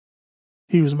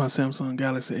Here is my Samsung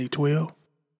Galaxy A12.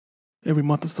 Every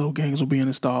month or so, games will be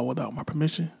installed without my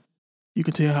permission. You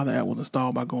can tell how the app was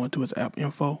installed by going to its app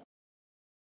info.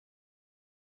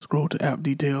 Scroll to app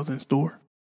details and store.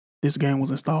 This game was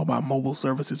installed by Mobile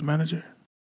Services Manager.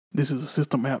 This is a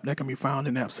system app that can be found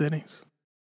in app settings.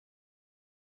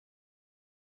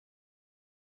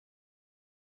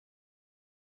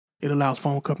 It allows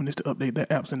phone companies to update their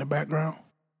apps in the background.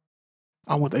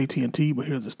 I'm with AT&T, but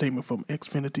here's a statement from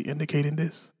Xfinity indicating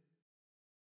this.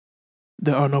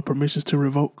 There are no permissions to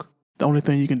revoke. The only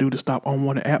thing you can do to stop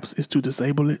unwanted apps is to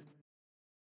disable it.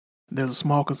 There's a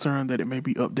small concern that it may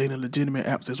be updating legitimate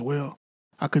apps as well.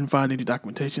 I couldn't find any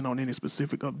documentation on any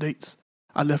specific updates.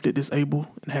 I left it disabled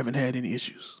and haven't had any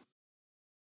issues.